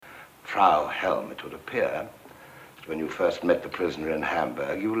Frau Helm, it would appear, that when you first met the prisoner in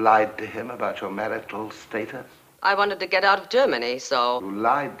Hamburg, you lied to him about your marital status? I wanted to get out of Germany, so... You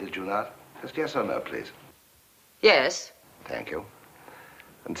lied, did you not? Just yes or no, please. Yes. Thank you.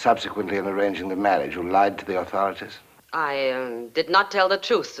 And subsequently, in arranging the marriage, you lied to the authorities? I did not tell the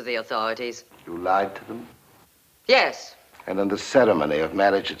truth to the authorities. You lied to them? Yes. And in the ceremony of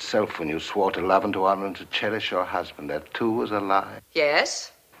marriage itself, when you swore to love and to honor and to cherish your husband, that too was a lie?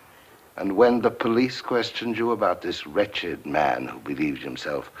 Yes. And when the police questioned you about this wretched man who believed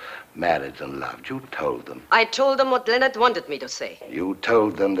himself married and loved, you told them? I told them what Leonard wanted me to say. You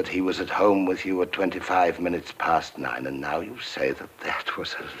told them that he was at home with you at 25 minutes past 9, and now you say that that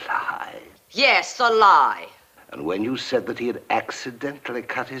was a lie. Yes, a lie. And when you said that he had accidentally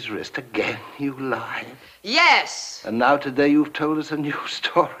cut his wrist, again you lied. Yes. And now today you've told us a new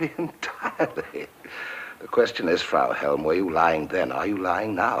story entirely. The question is, Frau Helm, were you lying then? Are you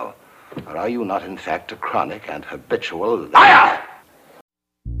lying now? Or are you not, in fact, a chronic and habitual liar?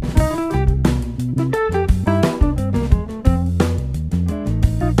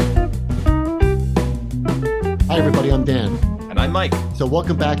 Hi, everybody. I'm Dan. And I'm Mike. So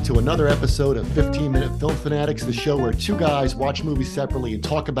welcome back to another episode of 15-Minute Film Fanatics, the show where two guys watch movies separately and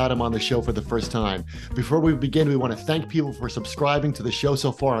talk about them on the show for the first time. Before we begin, we want to thank people for subscribing to the show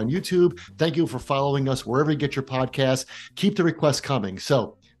so far on YouTube. Thank you for following us wherever you get your podcasts. Keep the requests coming.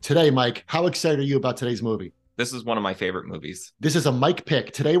 So today, Mike, how excited are you about today's movie? This is one of my favorite movies. This is a Mike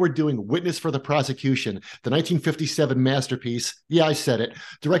pick. Today we're doing Witness for the Prosecution, the 1957 masterpiece. Yeah, I said it.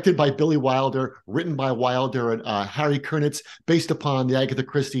 Directed by Billy Wilder, written by Wilder and Harry Kurnitz, based upon the Agatha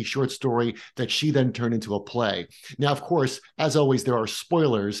Christie short story that she then turned into a play. Now, of course, as always, there are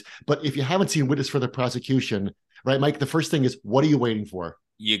spoilers, but if you haven't seen Witness for the Prosecution, right, Mike, the first thing is, what are you waiting for?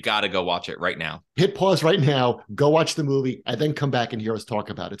 You got to go watch it right now. Hit pause right now, go watch the movie, and then come back and hear us talk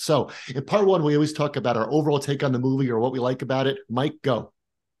about it. So in part one, we always talk about our overall take on the movie or what we like about it. Mike, go.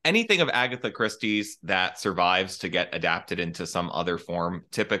 Anything of Agatha Christie's that survives to get adapted into some other form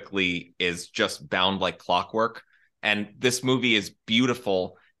typically is just bound like clockwork. And this movie is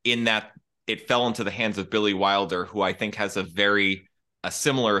beautiful in that it fell into the hands of Billy Wilder, who I think has a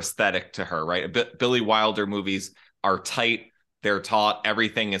similar aesthetic to her, right? Billy Wilder movies are tight. They're taut,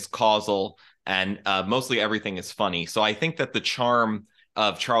 everything is causal, and mostly everything is funny. So I think that the charm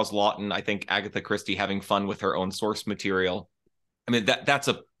of Charles Laughton, I think Agatha Christie having fun with her own source material, I mean, that's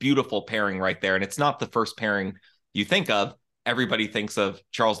a beautiful pairing right there. And it's not the first pairing you think of. Everybody thinks of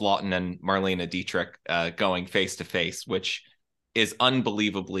Charles Laughton and Marlene Dietrich going face to face, which is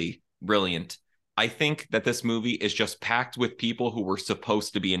unbelievably brilliant. I think that this movie is just packed with people who were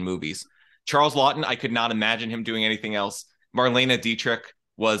supposed to be in movies. Charles Laughton, I could not imagine him doing anything else. Marlene Dietrich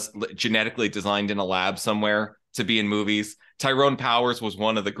was genetically designed in a lab somewhere to be in movies. Tyrone Powers was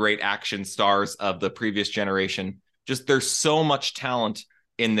one of the great action stars of the previous generation. Just there's so much talent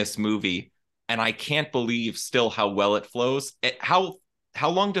in this movie, and I can't believe still how well it flows. How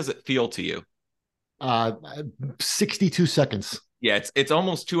long does it feel to you? 62 seconds. Yeah, it's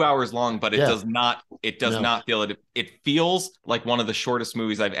almost 2 hours long, but it does not feel it. It feels like one of the shortest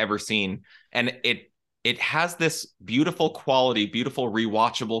movies I've ever seen, and it has this beautiful quality, beautiful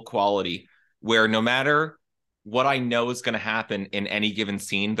rewatchable quality, where no matter what I know is going to happen in any given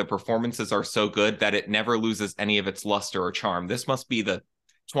scene, the performances are so good that it never loses any of its luster or charm. This must be the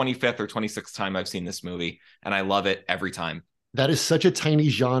 25th or 26th time I've seen this movie, and I love it every time. That is such a tiny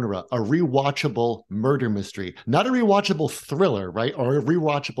genre, a rewatchable murder mystery, not a rewatchable thriller, right? Or a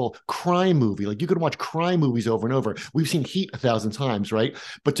rewatchable crime movie. Like you could watch crime movies over and over. We've seen Heat 1,000 times, right?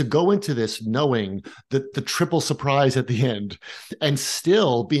 But to go into this knowing that the triple surprise at the end and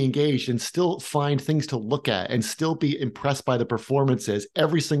still be engaged and still find things to look at and still be impressed by the performances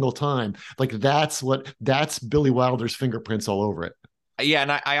every single time, like that's Billy Wilder's fingerprints all over it. Yeah,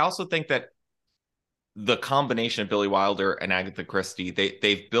 and I also think that the combination of Billy Wilder and Agatha Christie,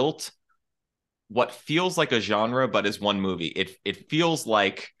 they've built what feels like a genre, but is one movie. It feels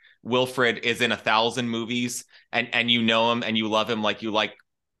like Wilfred is in 1,000 movies, and you know him and you love him like you like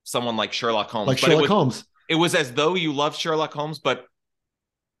someone like Sherlock Holmes. Like Sherlock Holmes. It was as though you loved Sherlock Holmes, but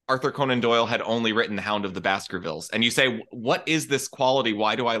Arthur Conan Doyle had only written The Hound of the Baskervilles. And you say, what is this quality?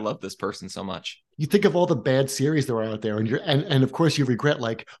 Why do I love this person so much? You think of all the bad series that were out there, and of course you regret,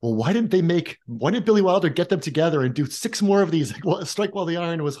 like, well, why didn't Billy Wilder get them together and do 6 more of these? Well, Strike While the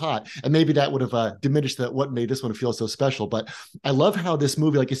Iron Was Hot, and maybe that would have diminished what made this one feel so special. But I love how this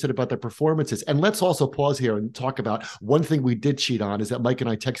movie, like you said about the performances, and let's also pause here and talk about one thing we did cheat on is that Mike and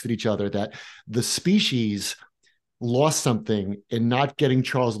I texted each other that The Species lost something in not getting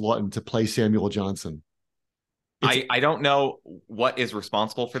Charles Laughton to play Samuel Johnson. I don't know what is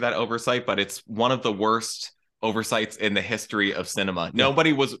responsible for that oversight, but it's one of the worst oversights in the history of cinema. Yeah.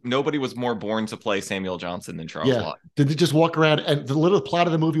 Nobody was more born to play Samuel Johnson than Charles Yeah. Lawton. Did they just walk around, and the little plot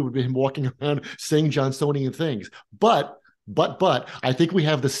of the movie would be him walking around saying Johnsonian things. But I think we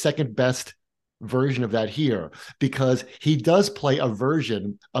have the second best version of that here, because he does play a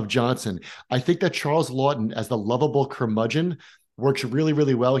version of Johnson. I think that Charles Lawton as the lovable curmudgeon works really,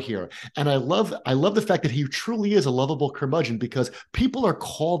 really well here. And I love the fact that he truly is a lovable curmudgeon, because people are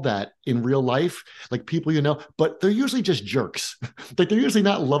called that in real life, like people you know, but they're usually just jerks. Like they're usually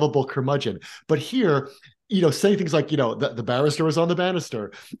not lovable curmudgeon. But here, saying things like, the barrister was on the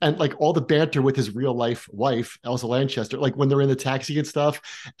banister, and like all the banter with his real life wife, Elsa Lanchester, like when they're in the taxi and stuff.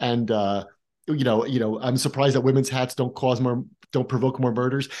 And I'm surprised that women's hats don't provoke more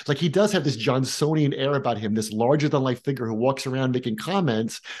murders. Like he does have this Johnsonian air about him, this larger than life figure who walks around making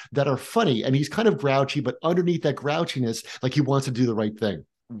comments that are funny. And he's kind of grouchy, but underneath that grouchiness, like he wants to do the right thing.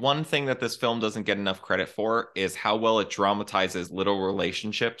 One thing that this film doesn't get enough credit for is how well it dramatizes little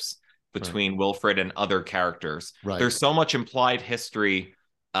relationships between Wilfred and other characters. Right. There's so much implied history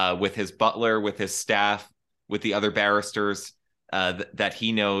with his butler, with his staff, with the other barristers that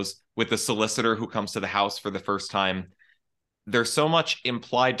he knows, with the solicitor who comes to the house for the first time. There's so much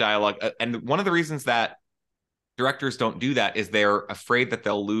implied dialogue. And one of the reasons that directors don't do that is they're afraid that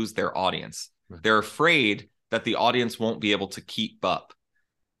they'll lose their audience. Right. They're afraid that the audience won't be able to keep up.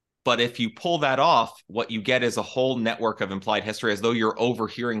 But if you pull that off, what you get is a whole network of implied history, as though you're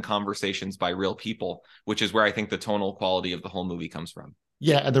overhearing conversations by real people, which is where I think the tonal quality of the whole movie comes from.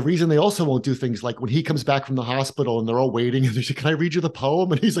 Yeah, and the reason they also won't do things like when he comes back from the hospital and they're all waiting and they're like, "Can I read you the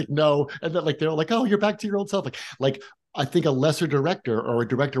poem?" And he's like, "No." And then they're like, "Oh, you're back to your old self." Like I think a lesser director, or a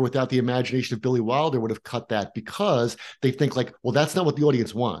director without the imagination of Billy Wilder, would have cut that, because they think like, well, that's not what the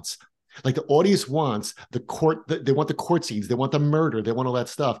audience wants. Like the audience wants the court, they want the court scenes, they want the murder, they want all that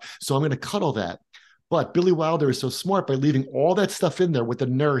stuff. So I'm going to cut all that. But Billy Wilder is so smart by leaving all that stuff in there with the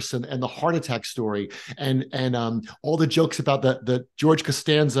nurse and the heart attack story and all the jokes about the George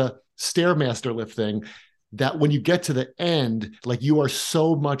Costanza Stairmaster lift thing, that when you get to the end, like you are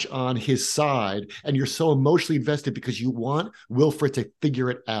so much on his side and you're so emotionally invested because you want Wilfred to figure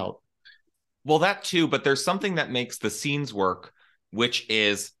it out. Well, that too, but there's something that makes the scenes work, which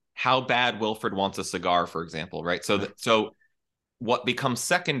is how bad Wilfred wants a cigar, for example, right? So what becomes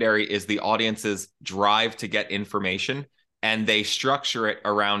secondary is the audience's drive to get information, and they structure it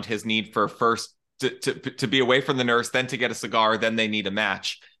around his need for first to be away from the nurse, then to get a cigar, then they need a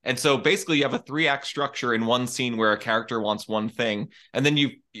match. And so basically you have a 3-act structure in one scene where a character wants one thing, and then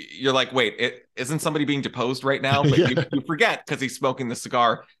you're like, wait, isn't somebody being deposed right now? But you forget because he's smoking the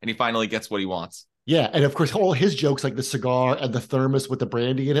cigar and he finally gets what he wants. Yeah, and of course, all his jokes, like the cigar and the thermos with the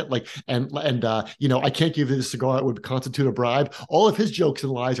brandy in it, like and I can't give you the cigar; it would constitute a bribe. All of his jokes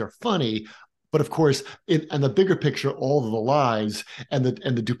and lies are funny, but of course, in the bigger picture, all of the lies and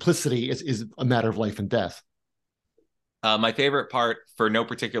the duplicity is a matter of life and death. My favorite part, for no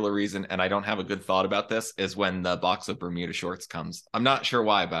particular reason, and I don't have a good thought about this, is when the box of Bermuda shorts comes. I'm not sure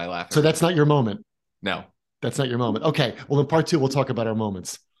why, but I laugh. So that's not your moment. No, that's not your moment. Okay, well, in part 2, we'll talk about our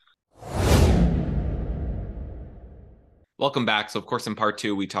moments. Welcome back. So, of course, in part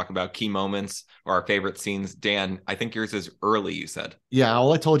 2, we talk about key moments or our favorite scenes. Dan, I think yours is early, you said. Yeah,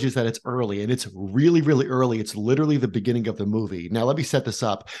 all I told you is that it's early, and it's really, really early. It's literally the beginning of the movie. Now, let me set this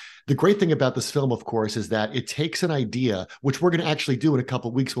up. The great thing about this film, of course, is that it takes an idea, which we're going to actually do in a couple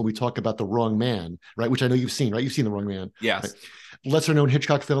of weeks when we talk about The Wrong Man, right? Which I know you've seen, right? You've seen The Wrong Man. Yes. Right? Lesser known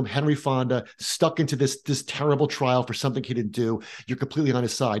Hitchcock film, Henry Fonda stuck into this terrible trial for something he didn't do. You're completely on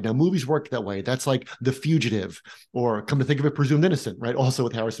his side. Now, movies work that way. That's like The Fugitive, or come to think of it, Presumed Innocent, right? Also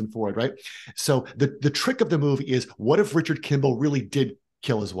with Harrison Ford, right? So the trick of the movie is, what if Richard Kimball really did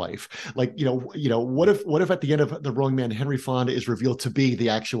kill his wife? Like, what if at the end of The Wrong Man, Henry Fonda is revealed to be the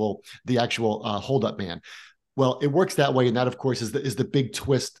actual holdup man? Well, it works that way, and that, of course, is the big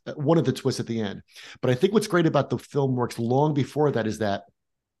twist, one of the twists at the end. But I think what's great about the film works long before that is that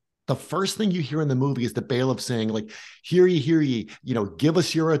the first thing you hear in the movie is the bailiff saying, like, hear ye, give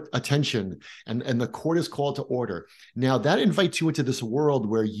us your attention. And the court is called to order. Now, that invites you into this world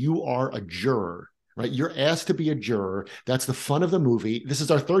where you are a juror, right? You're asked to be a juror. That's the fun of the movie. This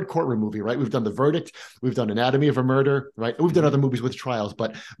is our third courtroom movie, right? We've done The Verdict. We've done Anatomy of a Murder, right? We've done other movies with trials,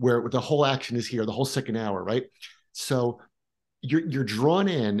 but where the whole action is here, the whole second hour, right? So you're drawn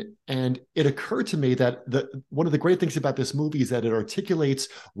in, and it occurred to me that one of the great things about this movie is that it articulates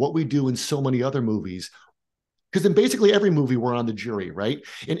what we do in so many other movies. Because in basically every movie, we're on the jury, right?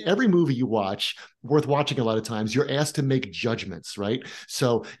 In every movie you watch, worth watching a lot of times, you're asked to make judgments, right?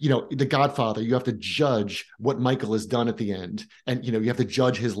 So, The Godfather, you have to judge what Michael has done at the end. And, you have to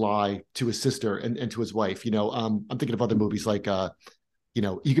judge his lie to his sister and to his wife. I'm thinking of other movies like,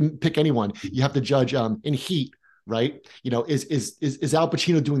 you can pick anyone. You have to judge in Heat, right? Is Al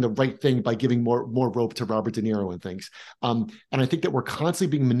Pacino doing the right thing by giving more rope to Robert De Niro and things? And I think that we're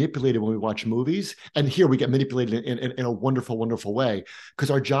constantly being manipulated when we watch movies, and here we get manipulated in a wonderful, wonderful way,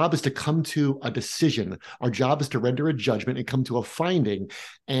 because our job is to come to a decision. Our job is to render a judgment and come to a finding,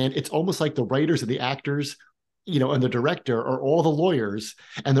 and it's almost like the writers and the actors, and the director are all the lawyers,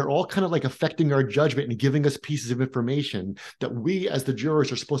 and they're all kind of like affecting our judgment and giving us pieces of information that we as the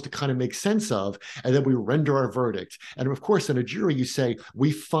jurors are supposed to kind of make sense of, and then we render our verdict. And of course, in a jury, you say,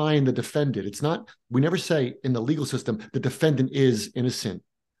 we find the defendant. It's not, we never say in the legal system, the defendant is innocent.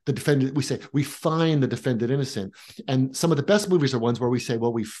 The defendant, we say, we find the defendant innocent. And some of the best movies are ones where we say,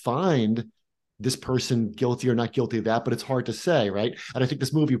 well, we find this person guilty or not guilty of that, but it's hard to say, right? And I think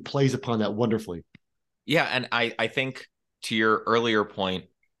this movie plays upon that wonderfully. Yeah, and I think, to your earlier point,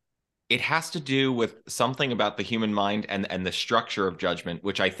 it has to do with something about the human mind and the structure of judgment,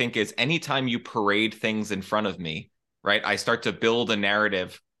 which I think is anytime you parade things in front of me, right, I start to build a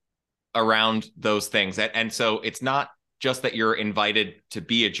narrative around those things. And so it's not just that you're invited to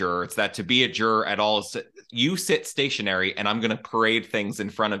be a juror, it's that to be a juror at all, you sit stationary and I'm going to parade things in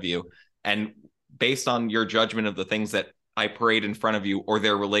front of you. And based on your judgment of the things that I parade in front of you or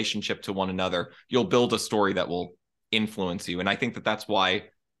their relationship to one another, you'll build a story that will influence you. And I think that that's why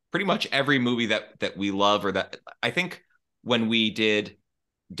pretty much every movie that we love, or that I think when we did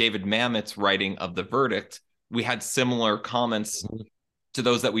David Mamet's writing of The Verdict, we had similar comments to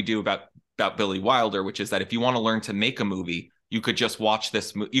those that we do about Billy Wilder, which is that if you want to learn to make a movie, you could just watch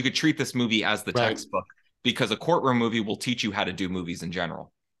this. You could treat this movie as the textbook, because a courtroom movie will teach you how to do movies in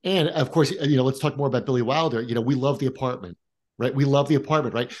general. And of course, let's talk more about Billy Wilder. We love The Apartment, right? We love The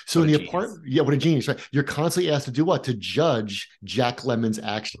Apartment, right? So in The Apartment, what a genius, right? You're constantly asked to do what? To judge Jack Lemmon's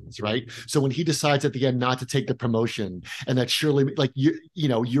actions, right? So when he decides at the end not to take the promotion, and that surely, like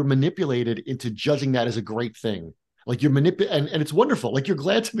you're manipulated into judging that as a great thing. Like you're manipulating, and it's wonderful. Like you're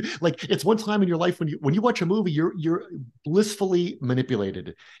glad to be, like, it's one time in your life when you watch a movie, you're blissfully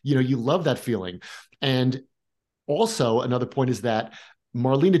manipulated. You love that feeling. And also another point is that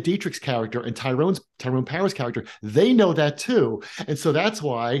Marlena Dietrich's character and Tyrone Power's character, they know that too. And so that's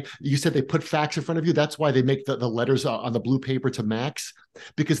why you said they put facts in front of you. That's why they make the letters on the blue paper to Max,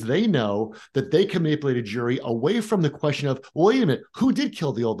 because they know that they can manipulate a jury away from the question of, well, wait a minute, who did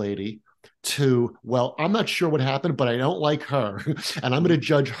kill the old lady? To, well, I'm not sure what happened, but I don't like her. And I'm going to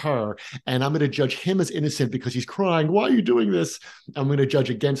judge her. And I'm going to judge him as innocent because he's crying. Why are you doing this? I'm going to judge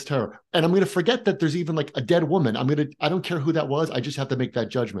against her. And I'm going to forget that there's even like a dead woman. I don't care who that was. I just have to make that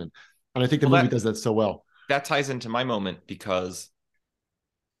judgment. And I think the movie does that so well. That ties into my moment, because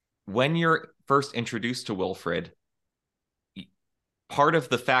when you're first introduced to Wilfred, part of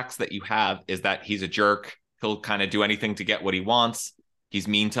the facts that you have is that he's a jerk. He'll kind of do anything to get what he wants. He's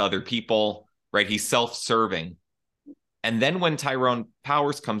mean to other people, right? He's self-serving. And then when Tyrone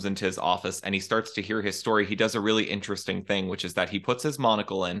Powers comes into his office and he starts to hear his story, he does a really interesting thing, which is that he puts his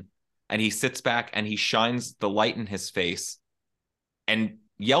monocle in and he sits back and he shines the light in his face and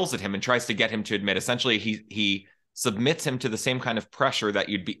yells at him and tries to get him to admit. Essentially, he submits him to the same kind of pressure that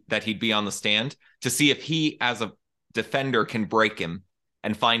he'd be on the stand, to see if he, as a defender, can break him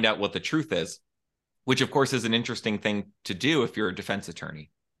and find out what the truth is. Which, of course, is an interesting thing to do if you're a defense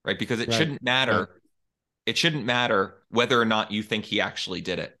attorney, right? Because it shouldn't matter. Right. It shouldn't matter whether or not you think he actually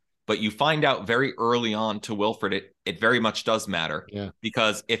did it. But you find out very early on to Wilfred, it very much does matter. Yeah.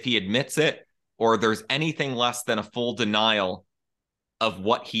 Because if he admits it, or there's anything less than a full denial of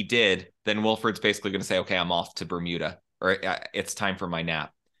what he did, then Wilfred's basically going to say, okay, I'm off to Bermuda, or it's time for my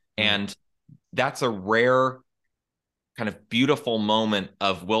nap. And that's a rare kind of beautiful moment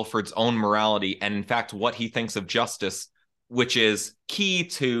of Wilfred's own morality, and in fact what he thinks of justice, which is key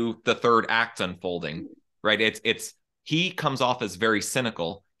to the third act unfolding, right? It's he comes off as very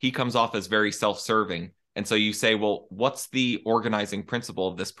cynical, he comes off as very self-serving, and so you say, well, what's the organizing principle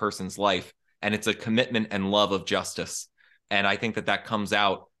of this person's life? And it's a commitment and love of justice. And I think that comes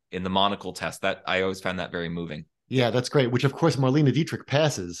out in the monocle test. That I always found that very moving. Yeah, that's great. Which, of course, Marlena Dietrich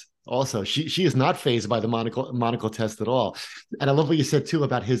passes. Also, she is not fazed by the monocle test at all. And I love what you said too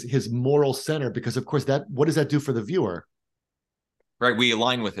about his moral center, because, of course, what does that do for the viewer? Right. We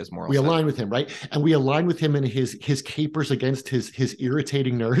align with his moral We sense. align with him, right? And we align with him in his capers against his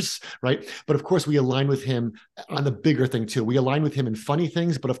irritating nurse, right? But of course, we align with him on the bigger thing too. We align with him in funny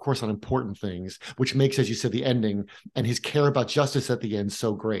things, but of course on important things, which makes, as you said, the ending and his care about justice at the end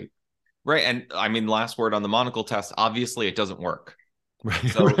so great. Right. And I mean, last word on the monocle test, obviously it doesn't work. Right.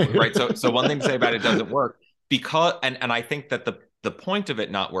 So right. So one thing to say about it doesn't work because and I think that the point of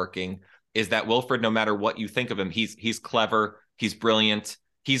it not working is that Wilfred, no matter what you think of him, he's clever, he's brilliant,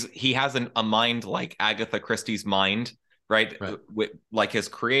 he has a mind like Agatha Christie's mind, right? Like his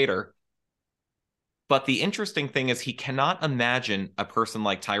creator. But the interesting thing is he cannot imagine a person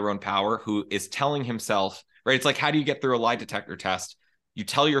like Tyrone Power who is telling himself, right? It's like, how do you get through a lie detector test? You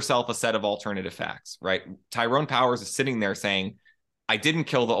tell yourself a set of alternative facts, right? Tyrone Powers is sitting there saying, I didn't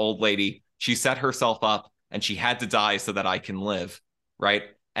kill the old lady. She set herself up and she had to die so that I can live, right?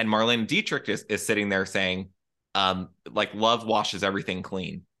 And Marlene Dietrich is sitting there saying, like, love washes everything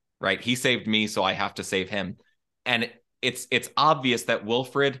clean, right? He saved me, so I have to save him. And it's obvious that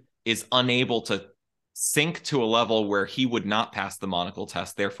Wilfred is unable to sink to a level where he would not pass the monocle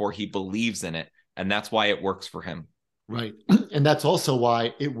test. Therefore, he believes in it. And that's why it works for him. Right. And that's also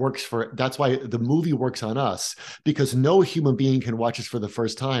why that's why the movie works on us, because no human being can watch this for the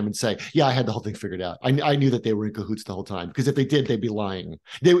first time and say, yeah, I had the whole thing figured out. I knew that they were in cahoots the whole time, because if they did, they'd be lying.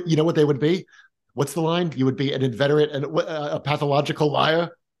 You know what they would be? What's the line? You would be an inveterate and a pathological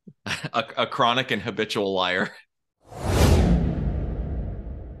liar. a chronic and habitual liar.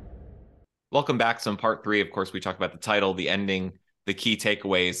 Welcome back. So in part 3, of course, we talk about the title, the ending, the key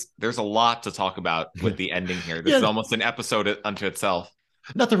takeaways. There's a lot to talk about with the ending here. This is almost an episode unto itself.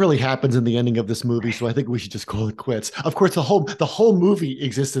 Nothing really happens in the ending of this movie, so I think we should just call it quits. Of course, the whole movie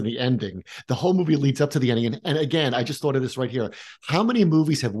exists in the ending. The whole movie leads up to the ending. And again, I just thought of this right here. How many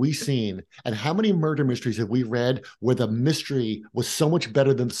movies have we seen and how many murder mysteries have we read where the mystery was so much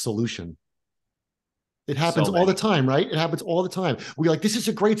better than the solution? It happens all the time, right? It happens all the time. We're like, this is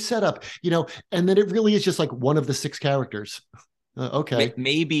a great setup, and then it really is just like one of the 6 characters. Okay.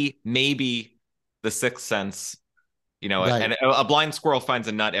 Maybe the Sixth Sense, Right. and a blind squirrel finds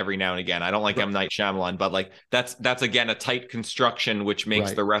a nut every now and again. I don't like M. Night Shyamalan, but like that's again a tight construction which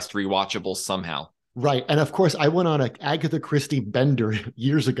makes the rest rewatchable somehow. Right. And of course, I went on an Agatha Christie bender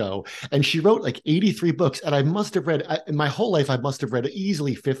years ago, and she wrote like 83 books. And I must have read, in my whole life, I must have read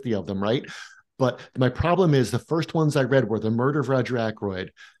easily 50 of them, right? But my problem is the first ones I read were The Murder of Roger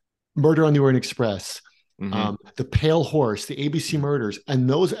Ackroyd, Murder on the Orient Express, The Pale Horse, the ABC Murders, and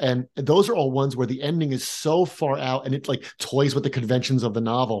those are all ones where the ending is so far out and it like toys with the conventions of the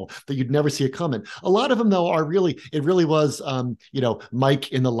novel that you'd never see it coming. A lot of them though it really was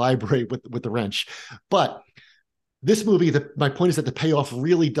Mike in the library with the wrench. But this movie, my point is that the payoff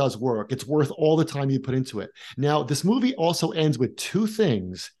really does work. It's worth all the time you put into it. Now, this movie also ends with 2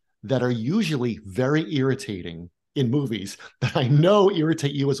 things that are usually very irritating in movies that I know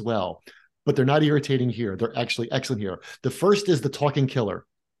irritate you as well, but they're not irritating here. They're actually excellent here. The first is the talking killer,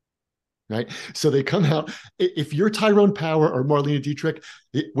 right? So they come out. If you're Tyrone Power or Marlene Dietrich,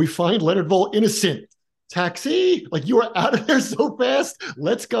 we find Leonard Vole innocent. Taxi, like, you are out of there so fast.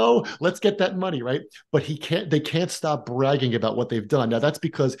 Let's go. Let's get that money, right? But they can't stop bragging about what they've done. Now, that's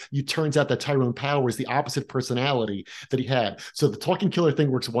because it turns out that Tyrone Power is the opposite personality that he had. So the talking killer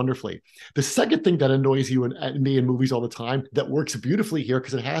thing works wonderfully. The second thing that annoys you and me in movies all the time that works beautifully here,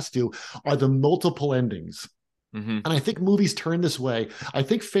 because it has to, are the multiple endings. And I think movies turn this way. I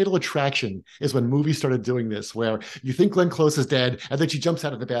think Fatal Attraction is when movies started doing this, where you think Glenn Close is dead, and then she jumps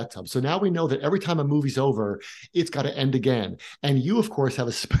out of the bathtub. So now we know that every time a movie's over, it's got to end again. And you, of course, have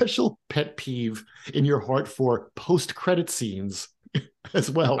a special pet peeve in your heart for post-credit scenes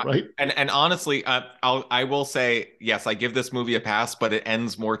as well, right? And honestly, I will say, yes, I give this movie a pass, but it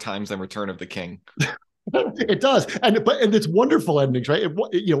ends more times than Return of the King. It does, and it's wonderful endings, right?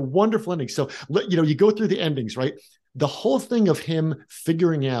 Wonderful endings. So you go through the endings, right? The whole thing of him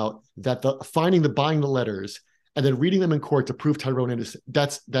figuring out that buying the letters and then reading them in court to prove Tyrone innocent.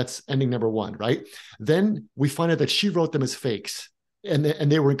 That's ending number 1, right? Then we find out that she wrote them as fakes, and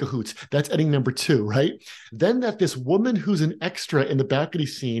they were in cahoots. That's ending number 2, right? Then that this woman who's an extra in the balcony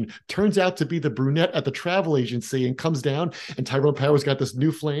scene turns out to be the brunette at the travel agency and comes down, and Tyrone Power's got this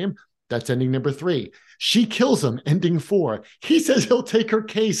new flame. That's ending number 3. She kills him, ending 4. He says he'll take her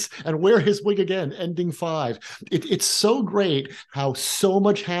case and wear his wig again, ending 5. It's so great how so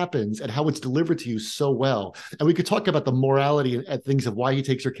much happens and how it's delivered to you so well. And we could talk about the morality and things of why he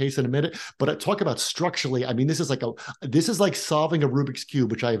takes her case in a minute, but talk about structurally. I mean, this is like solving a Rubik's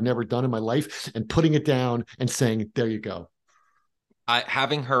Cube, which I have never done in my life, and putting it down and saying, there you go.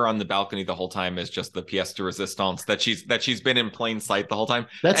 Having her on the balcony the whole time is just the pièce de résistance that she's been in plain sight the whole time.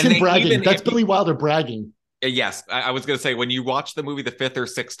 That's And him bragging. That's Billy Wilder bragging. Yes, I was going to say, when you watch the movie the fifth or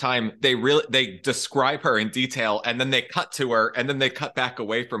sixth time, they describe her in detail, and then they cut to her, and then they cut back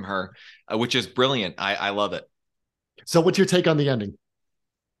away from her, which is brilliant. I love it. So, what's your take on the ending?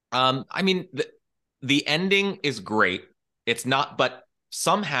 I mean, the ending is great. It's not, but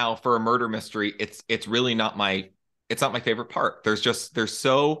somehow for a murder mystery, it's really not it's not my favorite part. There's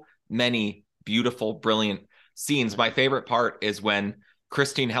so many beautiful, brilliant scenes. My favorite part is when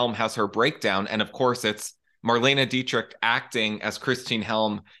Christine Helm has her breakdown, and of course it's Marlene Dietrich acting as Christine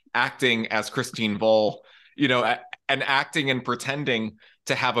Helm, acting as Christine Vole, and acting and pretending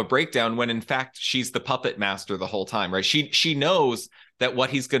to have a breakdown when in fact she's the puppet master the whole time, right? She knows that what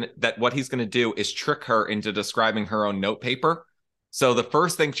he's gonna do is trick her into describing her own note paper. So the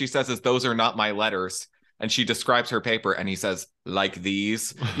first thing she says is, "Those are not my letters." And she describes her paper, and he says, "Like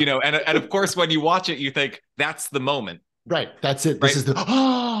these," and of course, when you watch it, you think that's the moment. Right. That's it. Right? This is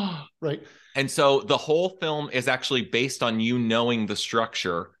right. And so the whole film is actually based on you knowing the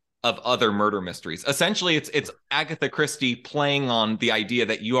structure of other murder mysteries. Essentially, it's Agatha Christie playing on the idea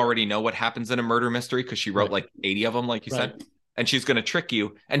that you already know what happens in a murder mystery because she wrote like 80 of them, like you said, and she's going to trick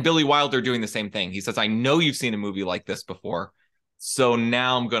you. And Billy Wilder doing the same thing. He says, "I know you've seen a movie like this before, so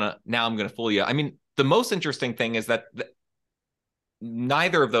now I'm gonna fool you." I mean, the most interesting thing is that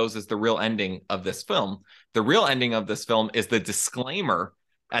neither of those is the real ending of this film. The real ending of this film is the disclaimer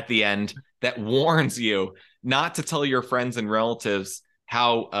at the end that warns you not to tell your friends and relatives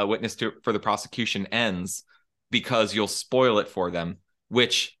how a witness for the prosecution ends, because you'll spoil it for them,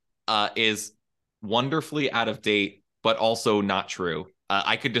 which is wonderfully out of date, but also not true.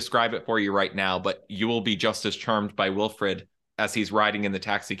 I could describe it for you right now, but you will be just as charmed by Wilfred as he's riding in the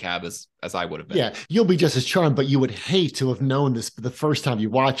taxi cab as I would have been. Yeah, you'll be just as charmed, but you would hate to have known this the first time you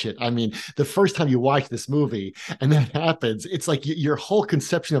watch it. I mean, the first time you watch this movie and that happens, it's like your whole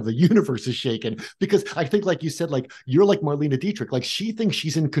conception of the universe is shaken, because I think, like you said, like you're like Marlene Dietrich, like she thinks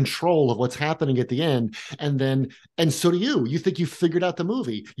she's in control of what's happening at the end. And so do you. You think you figured out the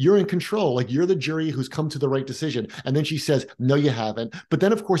movie. You're in control. Like you're the jury who's come to the right decision. And then she says, "No, you haven't." But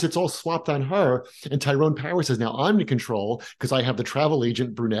then, of course, it's all swapped on her. And Tyrone Power says, "Now I'm in control because I have the travel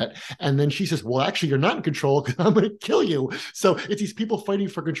agent brunette." And then she says, "Well, actually, you're not in control because I'm going to kill you." So it's these people fighting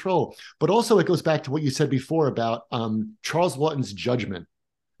for control. But also it goes back to what you said before about Charles Lawton's judgment,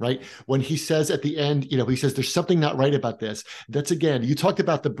 right? When he says at the end, he says, "There's something not right about this." That's, again, you talked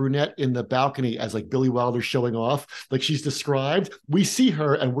about the brunette in the balcony as like Billy Wilder showing off, like she's described. We see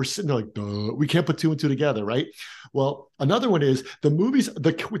her and we're sitting there like, duh, we can't put two and two together, right? Well, another one is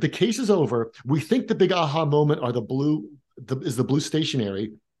the case is over. We think the big aha moment are the blue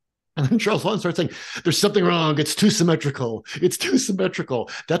stationery. And then Charles Lawton starts saying, "There's something wrong. It's too symmetrical. It's too symmetrical."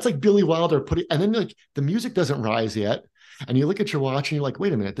 That's like Billy Wilder and then like the music doesn't rise yet. And you look at your watch and you're like,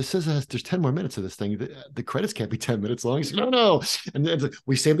 "Wait a minute, this says there's 10 more minutes of this thing. The credits can't be 10 minutes long." He's like, "No." And then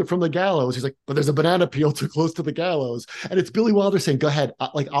we saved it from the gallows. He's like, "But there's a banana peel too close to the gallows." And it's Billy Wilder saying, "Go ahead.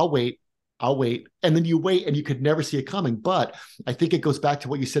 I'll wait. And then you wait and you could never see it coming. But I think it goes back to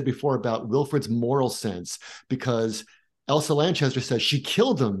what you said before about Wilfred's moral sense, because Elsa Lanchester says she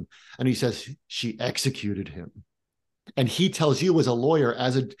killed him, and he says she executed him. And he tells you as a lawyer,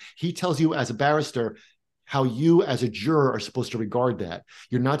 he tells you as a barrister, how you as a juror are supposed to regard that.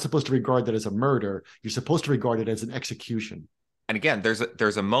 You're not supposed to regard that as a murder. You're supposed to regard it as an execution. And again,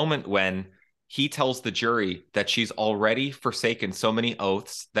 there's a moment when he tells the jury that she's already forsaken so many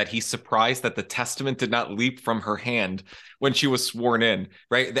oaths that he's surprised that the testament did not leap from her hand when she was sworn in,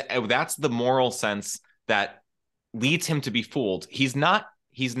 right? That's the moral sense that leads him to be fooled. He's not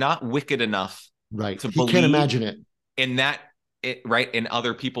wicked enough, right? To he can't imagine it in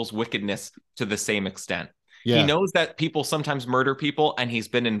other people's wickedness to the same extent. Yeah. He knows that people sometimes murder people, and he's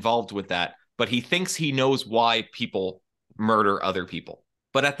been involved with that, but he thinks he knows why people murder other people.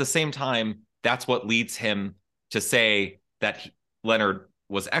 But at the same time, that's what leads him to say that Leonard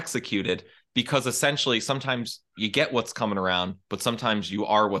was executed, because essentially sometimes you get what's coming around, but sometimes you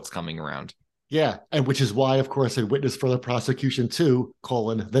are what's coming around. Yeah, and which is why, of course, in Witness for the Prosecution 2,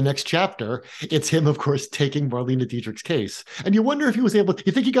 the next chapter, it's him, of course, taking Marlene Dietrich's case. And you wonder if he was able to,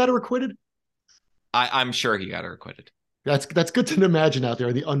 you think he got her acquitted? I'm sure he got her acquitted. That's good to imagine out there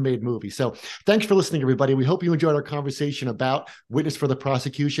in the unmade movie. So thanks for listening, everybody. We hope you enjoyed our conversation about Witness for the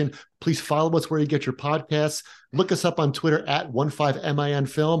Prosecution. Please follow us where you get your podcasts. Look us up on Twitter at 15MIN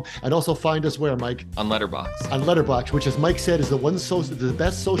Film, and also find us where, Mike? On Letterboxd. On Letterboxd, which, as Mike said, is the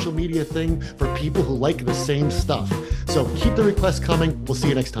best social media thing for people who like the same stuff. So keep the requests coming. We'll see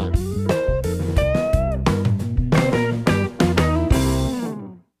you next time.